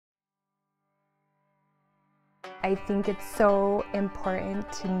I think it's so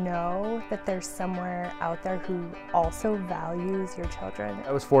important to know that there's somewhere out there who also values your children.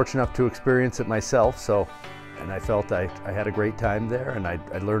 I was fortunate enough to experience it myself, and I felt I had a great time there, and I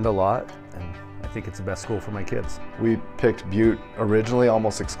learned a lot, and I think it's the best school for my kids. We picked Butte originally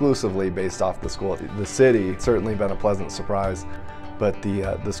almost exclusively based off the school. The city, it's certainly been a pleasant surprise, but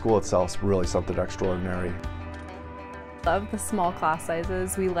the school itself is really something extraordinary. Love the small class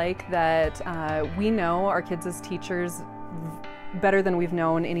sizes. We like that we know our kids as teachers better than we've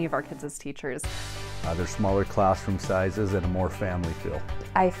known any of our kids as teachers. There's smaller classroom sizes and a more family feel.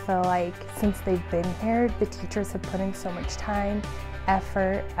 I feel like since they've been here, the teachers have put in so much time,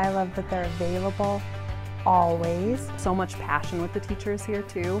 effort. I love that they're available always. So much passion with the teachers here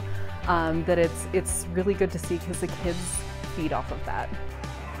too, that it's really good to see because the kids feed off of that.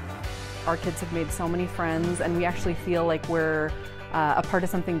 Our kids have made so many friends, and we actually feel like we're a part of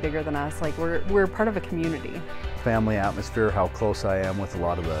something bigger than us, like we're part of a community. Family atmosphere, how close I am with a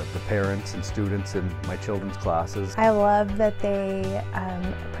lot of the parents and students in my children's classes. I love that they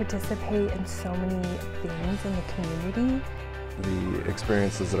participate in so many things in the community. The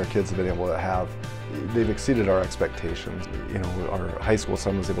experiences that our kids have been able to have, they've exceeded our expectations. You know, our high school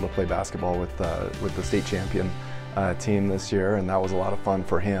son was able to play basketball with the state champion team this year, and that was a lot of fun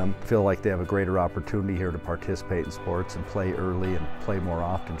for him. I feel like they have a greater opportunity here to participate in sports and play early and play more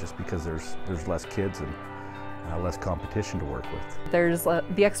often, just because there's less kids and less competition to work with. There's the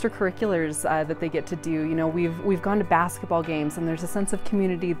extracurriculars that they get to do. You know, we've gone to basketball games, and there's a sense of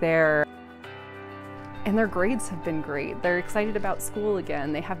community there. And their grades have been great. They're excited about school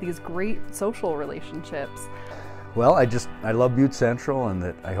again. They have these great social relationships. Well, I love Butte Central, and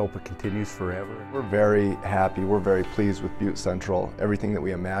that I hope it continues forever. We're very happy, we're very pleased with Butte Central, everything that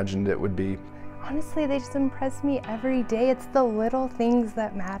we imagined it would be. Honestly, they just impress me every day. It's the little things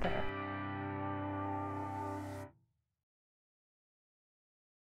that matter.